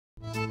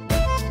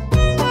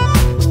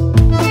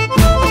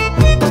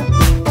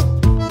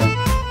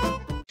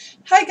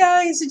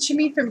guys, it's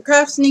Shami from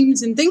Crafts,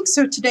 Names, and Things.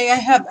 So today I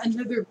have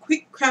another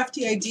quick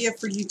crafty idea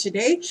for you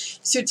today.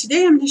 So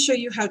today I'm going to show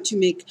you how to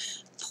make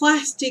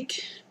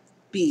plastic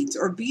beads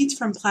or beads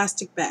from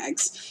plastic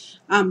bags.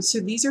 So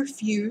these are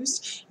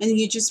fused and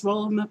you just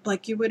roll them up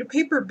like you would a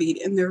paper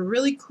bead, and they're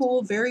really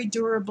cool, very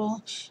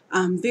durable,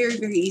 very,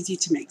 very easy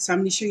to make. So I'm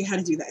going to show you how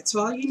to do that. So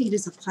all you need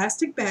is a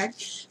plastic bag.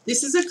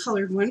 This is a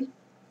colored one,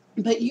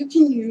 but you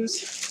can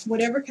use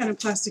whatever kind of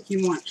plastic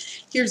you want.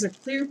 Here's a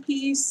clear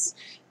piece.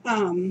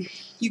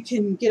 You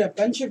can get a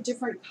bunch of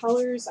different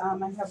colors. I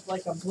have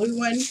like a blue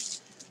one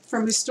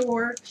from a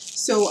store.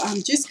 So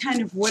just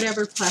kind of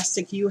whatever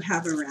plastic you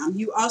have around.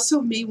 You also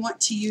may want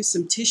to use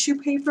some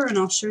tissue paper, and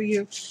I'll show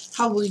you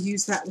how we'll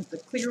use that with the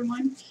clear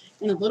one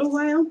in a little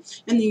while.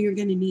 And then you're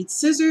going to need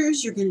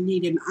scissors, you're going to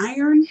need an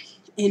iron,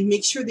 and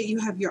make sure that you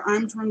have your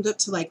arms warmed up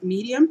to like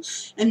medium.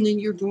 And then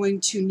you're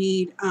going to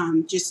need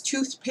just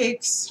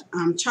toothpicks,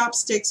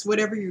 chopsticks,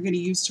 whatever you're going to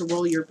use to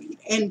roll your bead.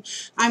 And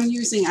I'm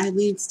using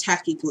Eileen's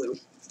tacky glue.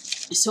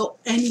 So,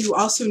 and you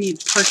also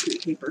need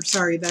parchment paper.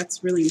 Sorry,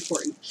 that's really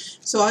important.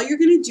 So all you're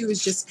going to do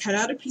is just cut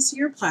out a piece of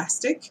your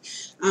plastic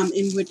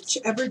in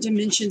whichever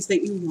dimensions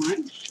that you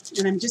want.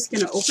 And I'm just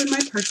going to open my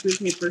parchment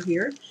paper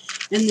here.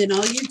 And then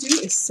all you do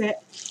is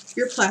set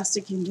your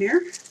plastic in there.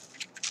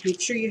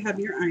 Make sure you have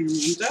your iron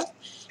warmed up.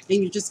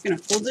 And you're just going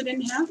to fold it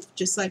in half,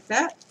 just like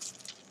that.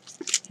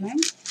 Okay.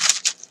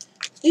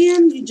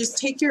 And you just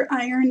take your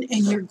iron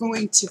and you're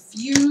going to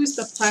fuse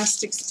the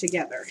plastics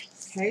together.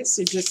 Okay,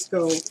 so just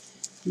go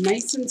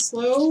nice and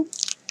slow.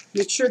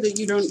 Make sure that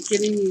you don't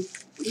get any,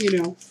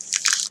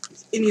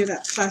 any of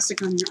that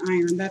plastic on your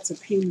iron. That's a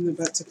pain in the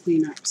butt to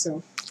clean up.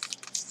 So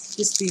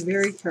just be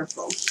very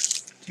careful.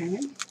 Okay.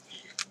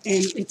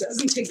 And it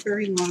doesn't take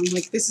very long.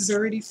 Like, this is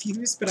already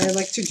fused, but I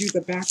like to do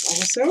the back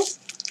also.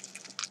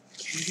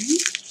 Okay.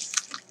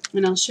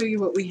 And I'll show you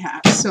what we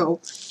have.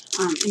 So,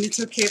 and it's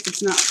okay if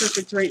it's not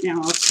perfect right now.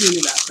 I'll clean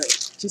it up, but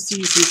just so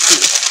you can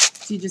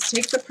see. So you just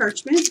take the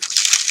parchment,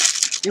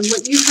 and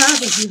what you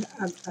have is you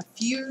have a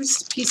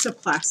fused piece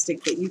of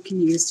plastic that you can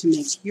use to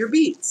make your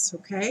beads,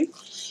 okay?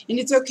 And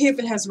it's okay if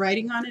it has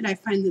writing on it. I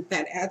find that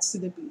that adds to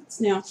the beads.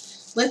 Now,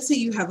 let's say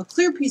you have a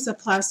clear piece of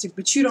plastic,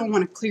 but you don't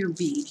want a clear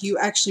bead. You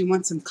actually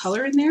want some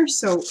color in there.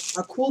 So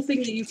a cool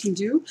thing that you can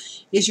do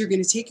is you're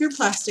going to take your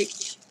plastic,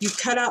 you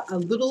cut out a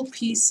little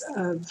piece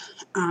of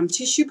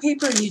tissue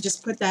paper, and you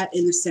just put that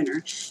in the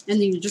center. And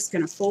then you're just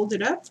going to fold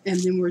it up, and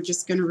then we're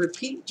just going to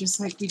repeat just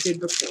like we did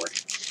before.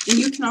 And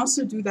you can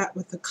also do that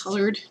with the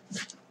colored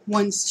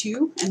ones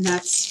too, and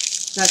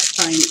that's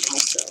fine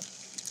also.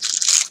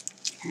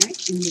 Okay,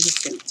 and you're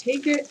just going to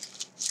take it,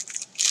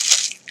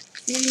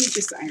 and you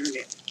just iron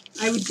it.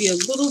 I would be a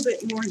little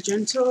bit more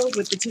gentle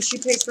with the tissue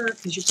paper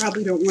because you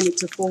probably don't want it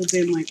to fold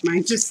in like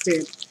mine just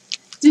did.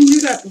 Didn't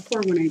do that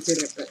before when I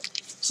did it, but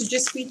so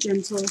just be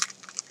gentle.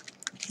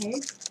 Okay,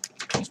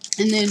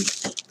 and then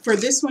for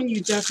this one,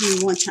 you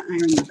definitely want to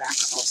iron the back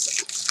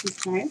also.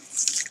 Okay,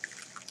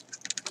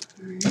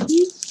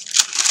 alrighty.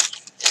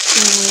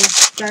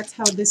 So that's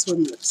how this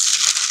one looks.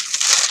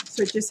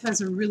 So it just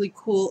has a really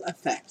cool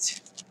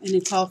effect, and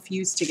it's all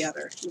fused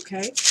together.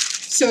 Okay.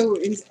 So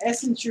in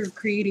essence, you're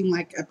creating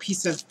like a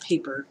piece of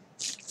paper,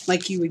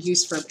 like you would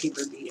use for a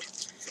paper bead.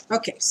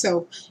 Okay,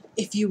 so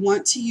if you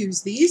want to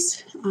use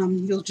these,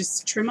 you'll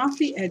just trim off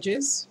the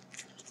edges,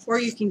 or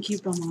you can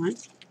keep them on,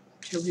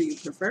 whichever you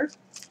prefer.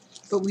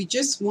 But we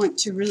just want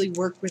to really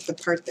work with the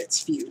part that's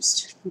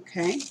fused,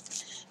 okay?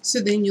 So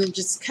then you'll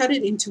just cut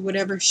it into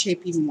whatever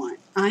shape you want.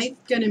 I'm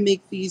going to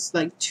make these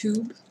like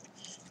tube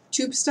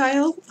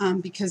style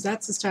because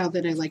that's the style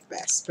that I like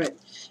best, but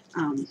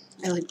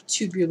I like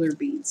tubular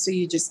beads. So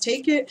you just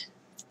take it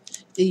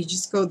and you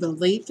just go the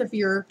length of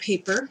your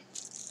paper.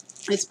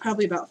 It's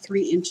probably about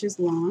 3 inches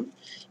long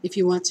if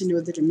you want to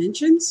know the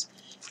dimensions,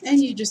 and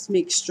you just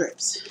make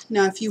strips.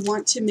 Now if you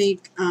want to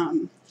make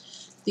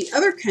the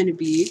other kind of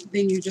bead,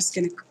 then you're just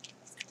going to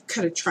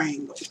cut a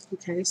triangle.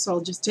 Okay, so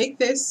I'll just take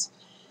this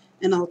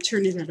and I'll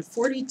turn it at a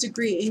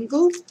 40-degree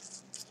angle,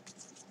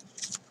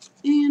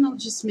 and I'll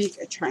just make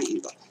a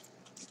triangle.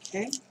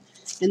 Okay,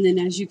 and then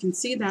as you can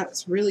see,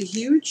 that's really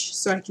huge,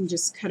 so I can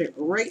just cut it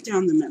right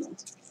down the middle.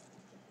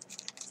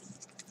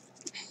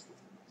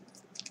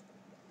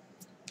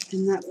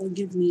 And that will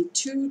give me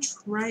 2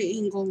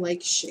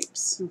 triangle-like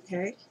shapes,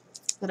 okay,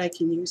 that I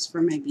can use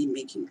for my bead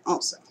making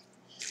also.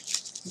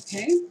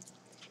 Okay,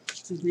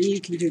 and then you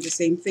can do the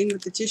same thing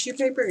with the tissue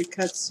paper. It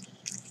cuts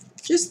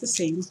just the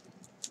same.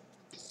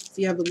 If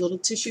you have a little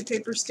tissue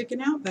paper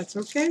sticking out, that's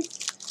okay.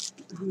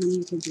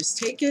 You can just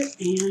take it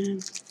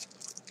and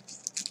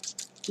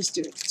just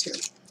do it too.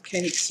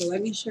 Okay, so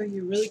let me show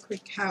you really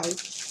quick how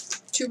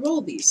to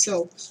roll these.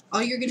 So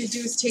all you're going to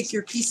do is take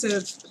your piece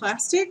of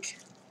plastic,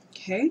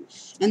 okay,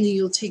 and then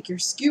you'll take your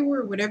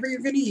skewer, whatever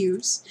you're going to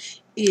use,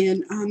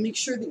 and make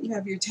sure that you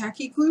have your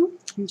tacky glue.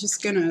 I'm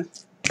just going to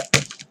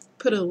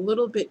put a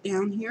little bit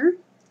down here,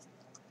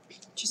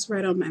 just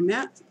right on my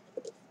mat.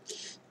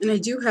 And I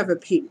do have a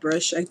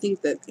paintbrush. I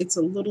think that it's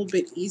a little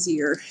bit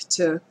easier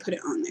to put it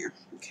on there,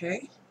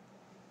 okay?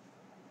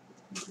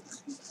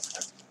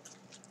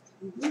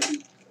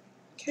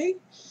 Okay,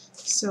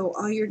 so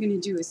all you're going to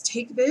do is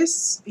take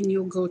this and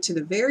you'll go to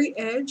the very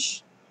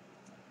edge.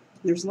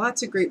 There's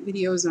lots of great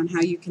videos on how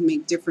you can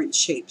make different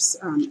shapes,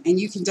 and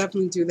you can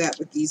definitely do that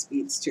with these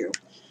beads too.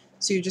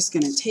 So you're just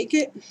going to take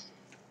it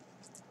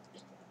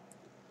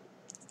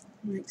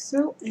like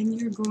so, and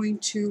you're going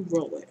to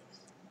roll it.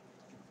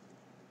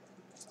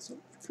 So,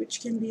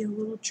 which can be a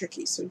little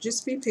tricky, so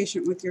just be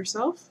patient with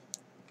yourself.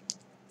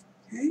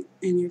 Okay,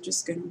 and you're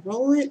just going to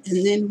roll it,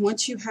 and then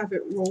once you have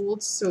it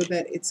rolled so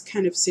that it's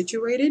kind of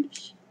situated,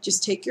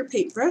 just take your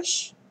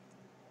paintbrush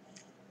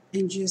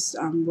and just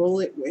roll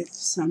it with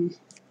some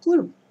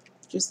glue,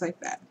 just like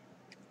that.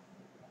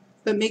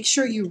 But make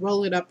sure you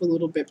roll it up a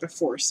little bit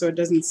before so it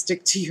doesn't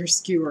stick to your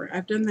skewer.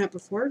 I've done that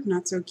before,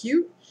 not so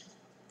cute.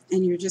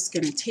 And you're just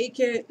going to take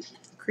it,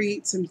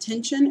 create some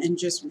tension, and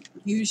just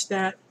use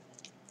that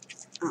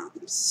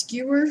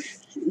skewer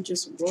and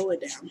just roll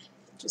it down,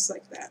 just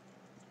like that.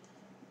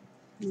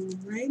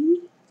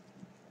 Alrighty.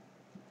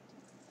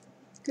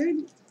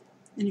 Good.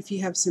 And if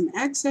you have some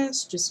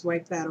excess, just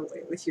wipe that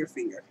away with your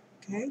finger.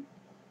 Okay?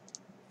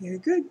 Very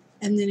good.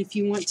 And then if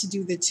you want to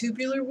do the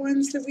tubular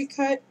ones that we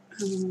cut,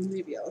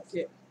 maybe I'll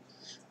get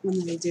one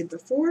that I did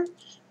before.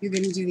 You're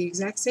going to do the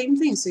exact same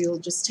thing. So you'll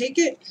just take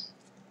it,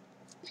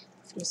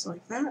 just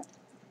like that.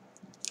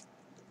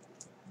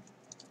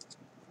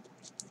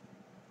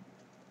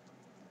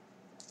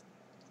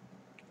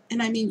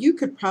 And I mean, you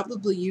could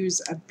probably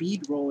use a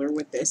bead roller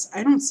with this.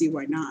 I don't see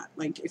why not,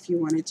 like if you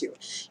wanted to.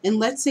 And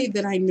let's say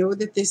that I know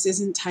that this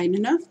isn't tight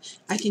enough,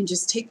 I can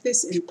just take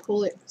this and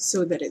pull it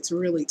so that it's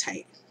really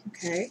tight,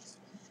 okay?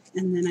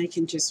 And then I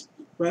can just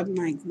rub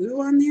my glue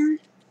on there.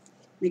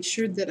 Make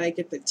sure that I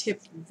get the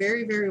tip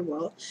very, very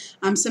well.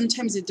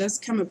 Sometimes it does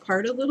come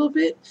apart a little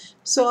bit,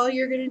 so all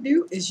you're going to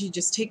do is you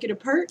just take it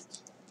apart.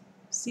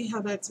 See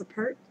how that's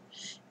apart?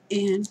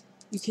 And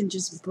you can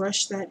just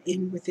brush that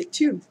in with it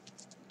too,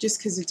 just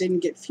because it didn't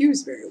get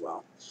fused very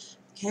well.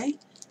 Okay?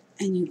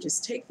 And you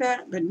just take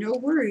that, but no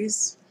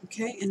worries.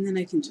 Okay? And then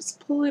I can just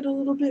pull it a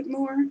little bit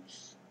more,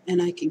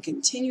 and I can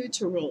continue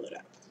to roll it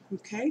up.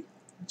 Okay?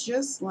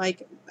 Just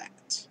like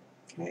that.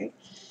 Okay?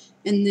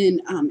 And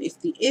then if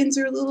the ends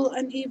are a little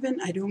uneven,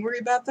 I don't worry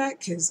about that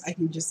because I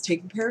can just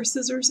take a pair of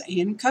scissors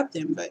and cut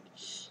them, but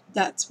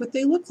that's what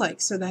they look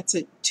like. So that's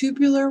a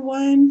tubular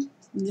one,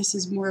 and this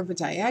is more of a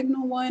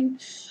diagonal one.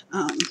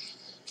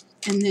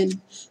 And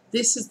then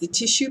this is the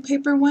tissue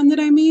paper one that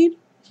I made.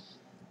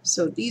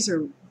 So these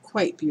are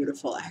quite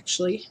beautiful,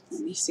 actually.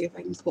 Let me see if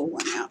I can pull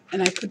one out.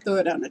 And I put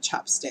that on a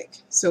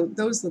chopstick. So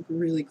those look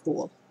really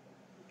cool.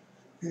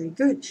 Very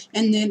good.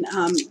 And then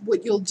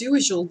what you'll do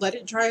is you'll let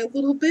it dry a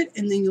little bit,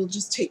 and then you'll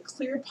just take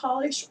clear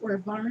polish or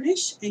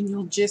varnish, and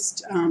you'll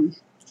just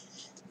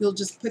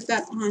put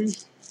that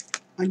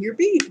on your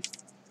bead.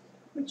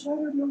 Which I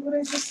don't know what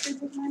I just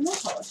did with my nail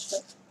polish,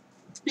 but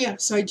yeah.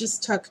 So I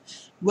just took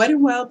Wet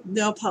n Wild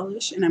nail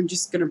polish, and I'm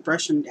just going to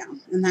brush them down.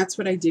 And that's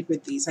what I did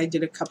with these. I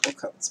did a couple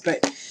coats,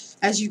 but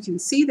as you can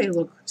see, they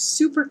look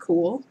super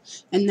cool,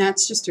 and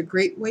that's just a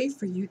great way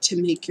for you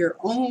to make your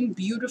own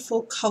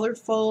beautiful,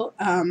 colorful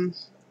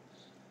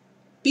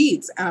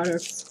beads out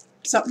of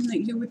something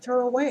that you would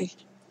throw away.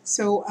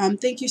 So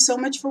thank you so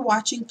much for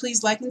watching.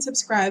 Please like and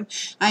subscribe.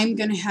 I'm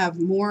going to have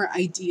more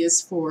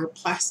ideas for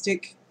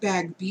plastic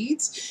bag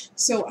beads,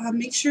 so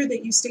make sure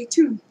that you stay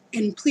tuned.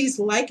 And please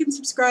like and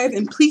subscribe,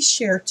 and please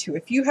share too.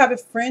 If you have a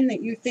friend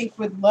that you think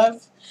would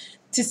love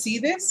to see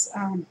this,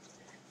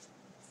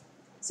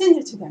 send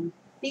it to them.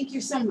 Thank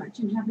you so much,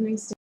 and have a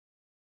nice day.